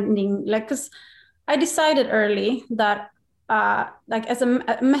understanding, like, because I decided early that like as a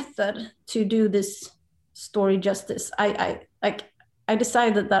method to do this story justice, I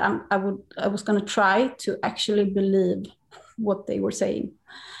decided that I was going to try to actually believe what they were saying.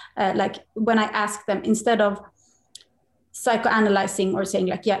 Like when I asked them, instead of psychoanalyzing or saying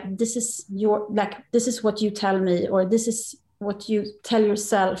like, yeah, this is what you tell me, or this is what you tell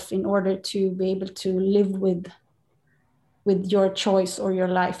yourself in order to be able to live with your choice or your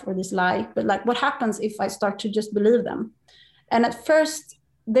life or this lie. But like, what happens if I start to just believe them? And at first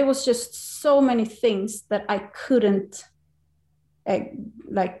there was just so many things that I couldn't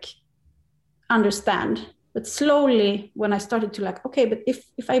like understand. But slowly, when I started to like, okay, but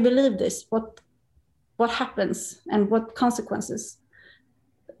if I believe this, what happens and what consequences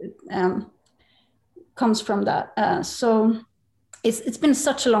comes from that? So it's been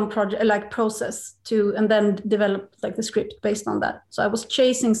such a long process to, and then develop like the script based on that. So I was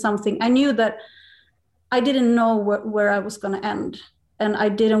chasing something. I knew that I didn't know where I was going to end, and I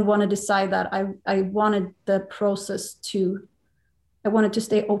didn't want to decide that. I wanted the process I wanted to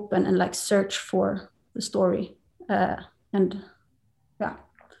stay open and like search for the story, and yeah.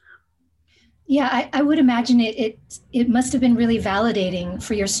 Yeah, I would imagine it must have been really validating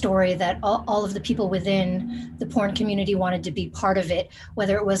for your story that all of the people within the porn community wanted to be part of it,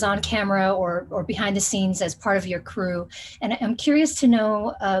 whether it was on camera or behind the scenes as part of your crew. And I'm curious to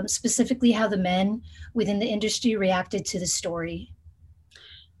know specifically how the men within the industry reacted to the story.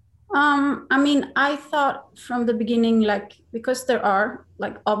 I mean, I thought from the beginning, like, because there are,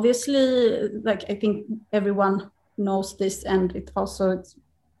 like, obviously, like, I think everyone knows this, and it's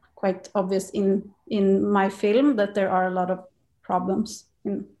quite obvious in my film that there are a lot of problems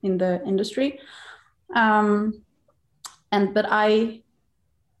in the industry. But I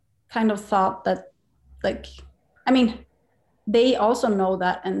kind of thought that, like, I mean, they also know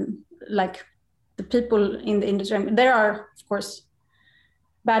that, and like the people in the industry, I mean, there are, of course,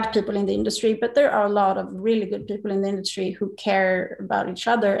 bad people in the industry, but there are a lot of really good people in the industry who care about each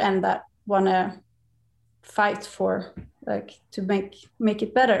other and that want to fight for, like, to make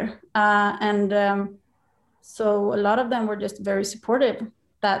it better. So a lot of them were just very supportive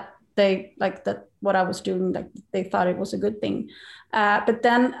that they like that what I was doing, like they thought it was a good thing. But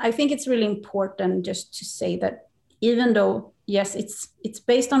then I think it's really important just to say that even though, yes, it's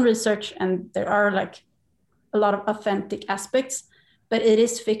based on research and there are like a lot of authentic aspects, but it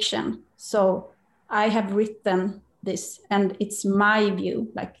is fiction. So I have written this and it's my view.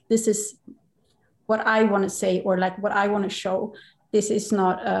 Like, this is what I want to say, or like what I want to show. This is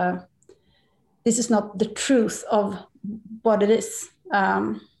not the truth of what it is.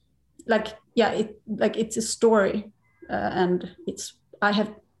 It's a story, and I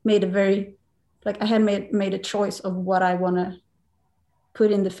have made made a choice of what I want to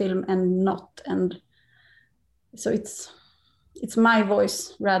put in the film and not. And so it's my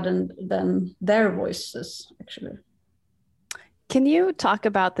voice rather than their voices, actually. Can you talk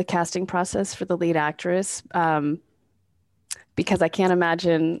about the casting process for the lead actress? Because I can't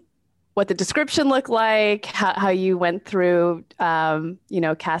imagine what the description looked like, how you went through,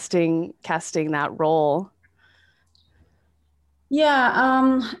 casting that role.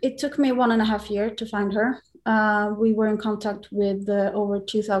 Yeah, it took me 1.5 years to find her. We were in contact with over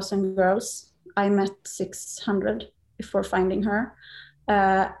 2,000 girls. I met 600 before finding her.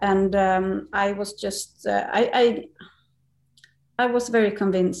 I was just, I was very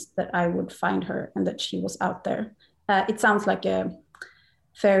convinced that I would find her and that she was out there. It sounds like a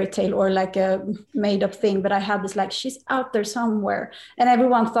fairy tale or like a made up thing, but I had this, like, she's out there somewhere. And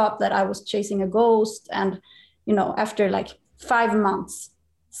everyone thought that I was chasing a ghost. And, after like 5 months,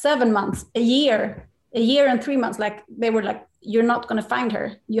 7 months, a year and 3 months, like, they were like, you're not going to find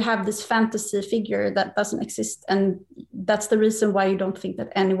her. You have this fantasy figure that doesn't exist. And that's the reason why you don't think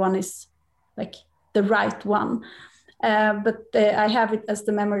that anyone is like the right one. But I have it as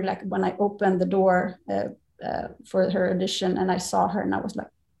the memory, like when I opened the door for her audition and I saw her and I was like,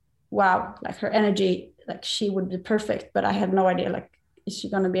 wow, like her energy, like she would be perfect, but I had no idea, like, is she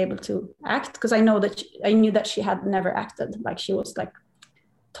going to be able to act? Because I knew that she had never acted, like she was like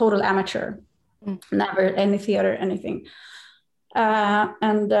total amateur, never any theater, anything.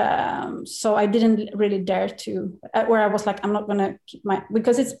 So I didn't really dare to, where I was like, I'm not going to keep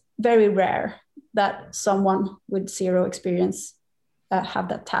because it's very rare that someone with zero experience have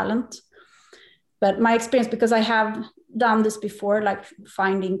that talent. But my experience, because I have done this before, like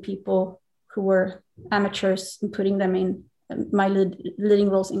finding people who were amateurs and putting them in my leading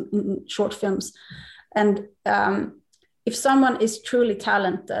roles in short films. And if someone is truly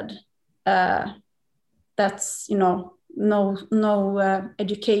talented, that's, you know, no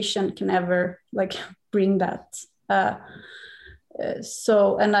education can ever like bring that.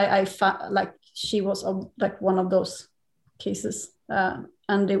 So, and I found like she was like one of those cases,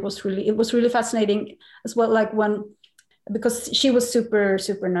 and it was really fascinating as well. Like because she was super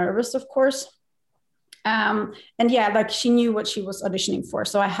nervous, of course, and yeah, like she knew what she was auditioning for.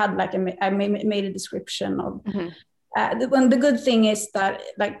 So I had like I made a description of. The good thing is that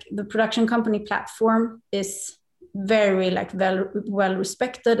like the production company platform is very like well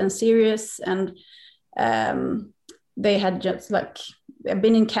respected and serious, and they had just like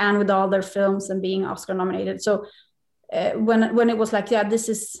been in Cannes with all their films and being Oscar nominated. So when it was like, yeah, this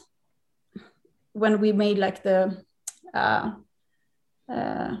is when we made like the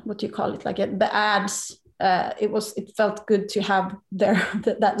what do you call it, like the ads, it felt good to have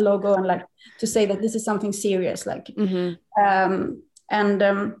that logo and like to say that this is something serious, like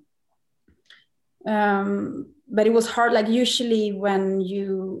but it was hard, like usually when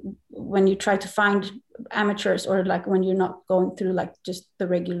you try to find amateurs, or like when you're not going through like just the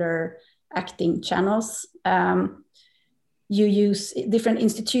regular acting channels, you use different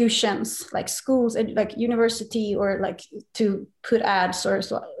institutions like schools, like university, or like to put ads or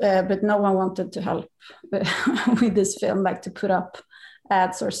so, but no one wanted to help with this film, like to put up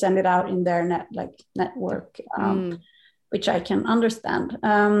ads or send it out in their network, which I can understand,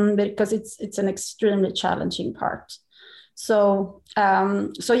 because it's an extremely challenging part. So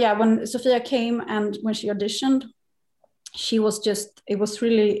yeah, when Sofia came and when she auditioned, it was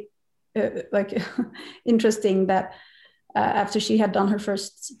really like interesting that after she had done her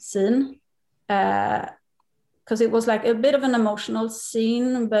first scene, because it was like a bit of an emotional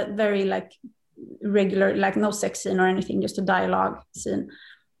scene, but very like regular, like no sex scene or anything, just a dialogue scene.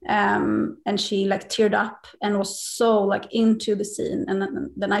 And she like teared up and was so like into the scene. And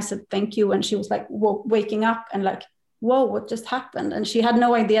then I said, thank you. And she was like waking up and like, whoa, what just happened? And she had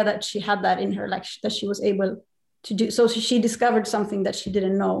no idea that she had that in her, like that she was able to do. So she discovered something that she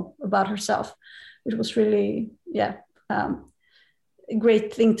didn't know about herself, which was really, a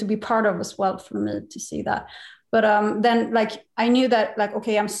great thing to be part of as well for me to see that. But then like I knew that like,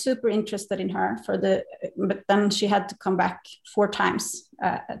 okay, I'm super interested in her but then she had to come back 4 times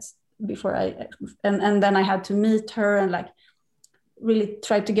before and then I had to meet her and like really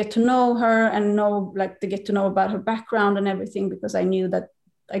try to get to know her and to get to know about her background and everything, because I knew that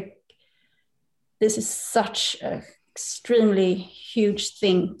like this is such an extremely huge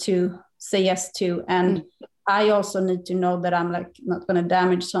thing to say yes to. And I also need to know that I'm like not going to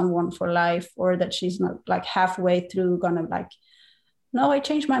damage someone for life, or that she's not like halfway through gonna like, no, I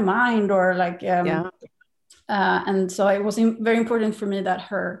changed my mind, or like, and so it was very important for me that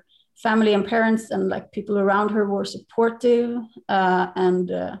her family and parents and like people around her were supportive.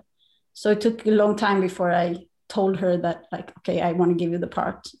 So it took a long time before I told her that like, okay, I want to give you the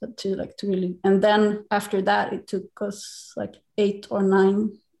part to really, and then after that, it took us like 8 or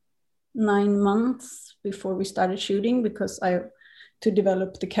 9 months before we started shooting, because to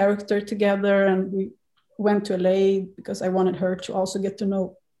develop the character together, and we went to LA because I wanted her to also get to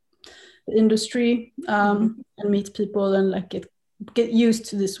know the industry, and meet people and like get used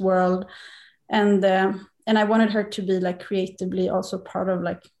to this world, and I wanted her to be like creatively also part of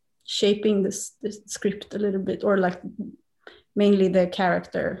like shaping this script a little bit, or like mainly the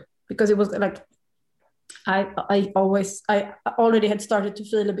character, because it was like I already had started to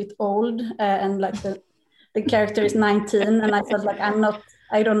feel a bit old, and like the character is 19, and I felt like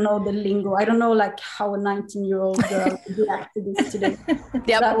I don't know the lingo. I don't know like how a 19-year-old girl react to this today.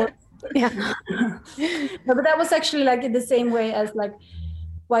 But that was actually like the same way as like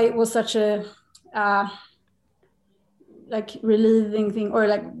why it was such a like relieving thing, or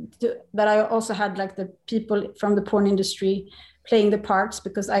like that I also had like the people from the porn industry playing the parts,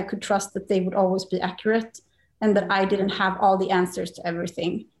 because I could trust that they would always be accurate, and that I didn't have all the answers to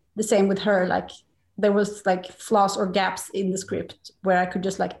everything. The same with her, like there was like flaws or gaps in the script where I could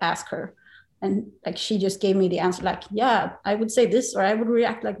just like ask her, and like she just gave me the answer, like, yeah, I would say this, or I would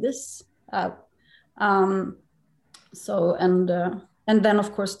react like this. So and then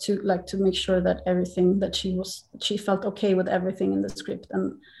of course to make sure that everything that she felt okay with everything in the script,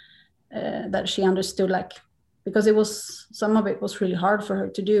 and that she understood, like, because it was, some of it was really hard for her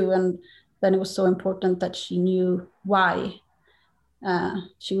to do, and then it was so important that she knew why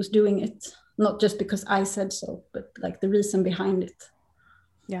she was doing it, not just because I said so, but like the reason behind it.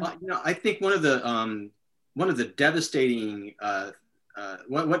 Yeah. I think one of the devastating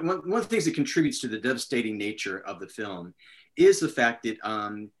one of the things that contributes to the devastating nature of the film is the fact that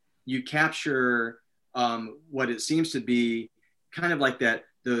you capture what it seems to be kind of like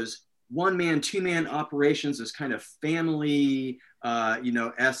those one-man, two-man operations, this kind of family, you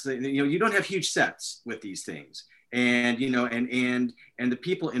don't have huge sets with these things. And, and the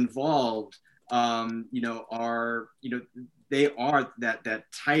people involved, they are that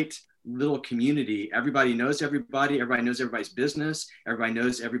tight little community. Everybody knows everybody knows everybody's business. Everybody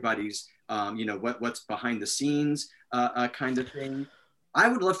knows everybody's, what's behind the scenes kind of thing. I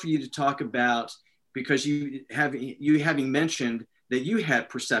would love for you to talk about, because you having mentioned that you had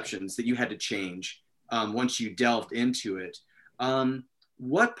perceptions that you had to change once you delved into it.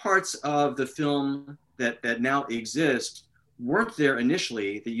 What parts of the film that now exist weren't there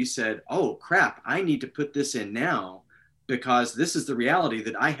initially that you said, oh crap, I need to put this in now because this is the reality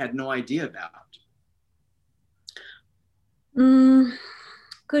that I had no idea about?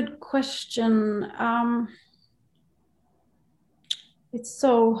 Good question. It's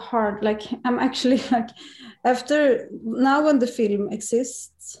so hard. Like, I'm actually like, after now when the film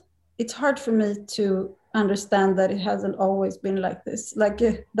exists, it's hard for me to understand that it hasn't always been like this, like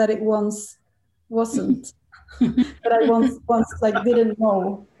that it once wasn't. That I once like didn't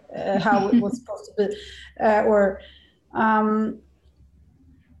know how it was supposed to be,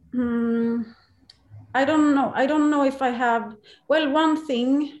 I don't know. I don't know if I have. Well, one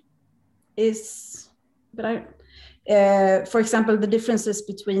thing is, but for example, the differences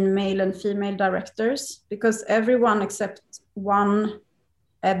between male and female directors, because everyone except one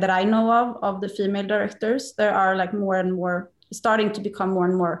that I know of the female directors, there are like more and more starting to become more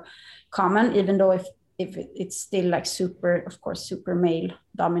and more common, even though if it's still like super male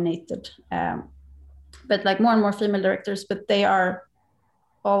dominated, but like more and more female directors, but they are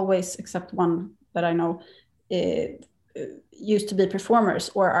always, except one that I know, used to be performers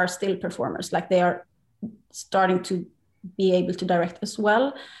or are still performers. Like they are starting to be able to direct as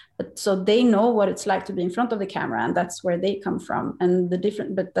well, but so they know what it's like to be in front of the camera, and that's where they come from. And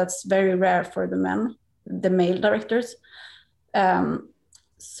but that's very rare for the male directors.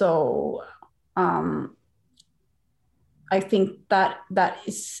 I think that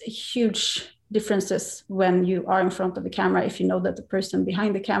is huge differences when you are in front of the camera, if you know that the person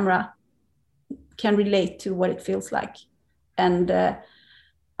behind the camera can relate to what it feels like. And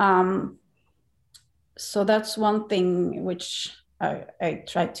so that's one thing which I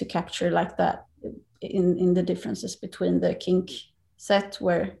try to capture like that in the differences between the kink set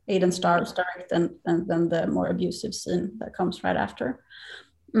where Aidan Starrs direct and then the more abusive scene that comes right after.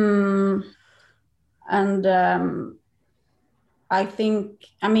 I think,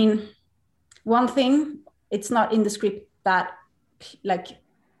 I mean, one thing, it's not in the script that like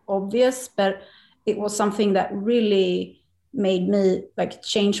obvious, but it was something that really made me like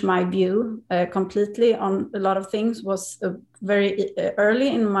change my view completely on a lot of things. Was very early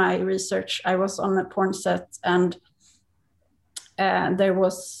in my research. I was on a porn set, and there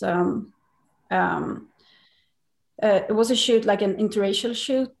was it was a shoot, like an interracial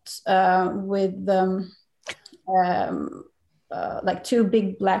shoot with like two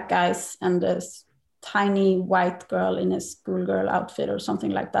big black guys and a tiny white girl in a schoolgirl outfit or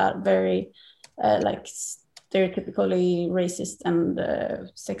something like that. Very like stereotypically racist and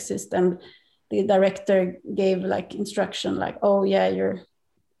sexist. And the director gave like instruction like, oh yeah, you're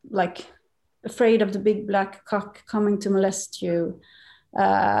like afraid of the big black cock coming to molest you.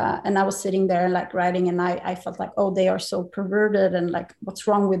 And I was sitting there like writing, and I felt like, oh, they are so perverted, and like what's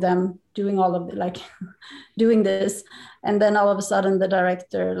wrong with them doing all of the, like doing this. And then all of a sudden the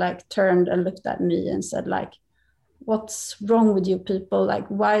director like turned and looked at me and said like, what's wrong with you people? Like,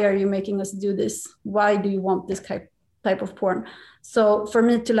 why are you making us do this? Why do you want this type of porn? So for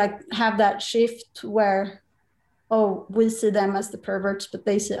me to like have that shift where, oh, we see them as the perverts, but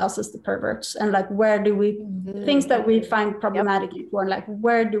they see us as the perverts. And like, where do we, things that we find problematic in porn, like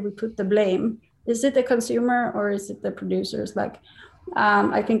where do we put the blame? Is it the consumer or is it the producers? Like,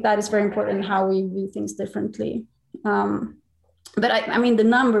 I think that is very important, how we view things differently. But I mean, the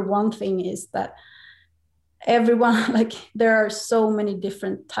number one thing is that everyone, like there are so many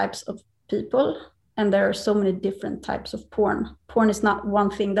different types of people, and there are so many different types of porn. Porn is not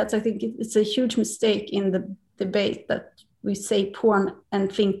one thing. I think it's a huge mistake in the debate that we say porn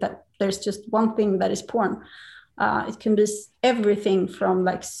and think that there's just one thing that is porn. It can be everything from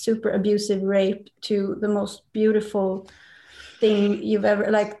like super abusive rape to the most beautiful thing you've ever,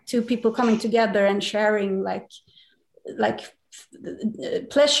 like two people coming together and sharing like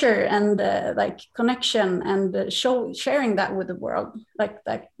pleasure and like connection and sharing that with the world. Like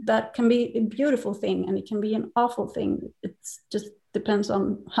that can be a beautiful thing, and it can be an awful thing. It just depends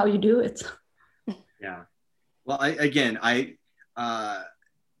on how you do it. Yeah. Well,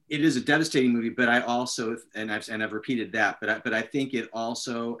 it is a devastating movie, but I also, and I've repeated that, but I think it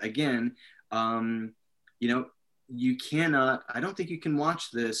also, again, you cannot, I don't think you can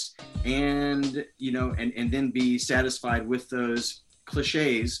watch this and then be satisfied with those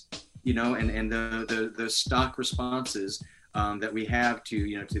cliches, and the stock responses that we have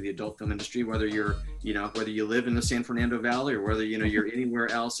to the adult film industry, whether whether you live in the San Fernando Valley or whether you're anywhere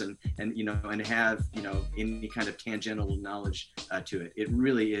else and have any kind of tangential knowledge to it. It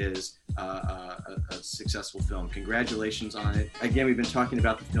really is a successful film. Congratulations on it. Again, we've been talking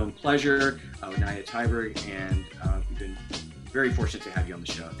about the film Pleasure with Naya Tyberg, and we've been very fortunate to have you on the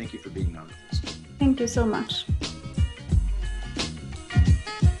show. Thank you for being on with us. Thank you so much.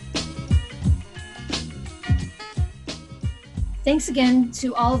 Thanks again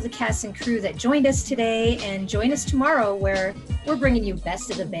to all of the cast and crew that joined us today, and join us tomorrow where we're bringing you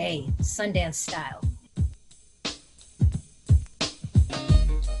Best of the Bay, Sundance style.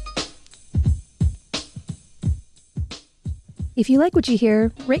 If you like what you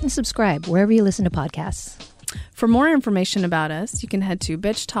hear, rate and subscribe wherever you listen to podcasts. For more information about us, you can head to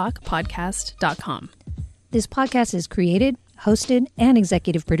bitchtalkpodcast.com. This podcast is created, hosted, and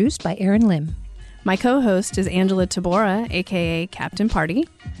executive produced by Aaron Lim. My co-host is Angela Tabora, aka Captain Party.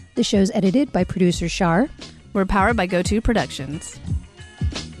 The show's edited by producer Shar. We're powered by GoTo Productions.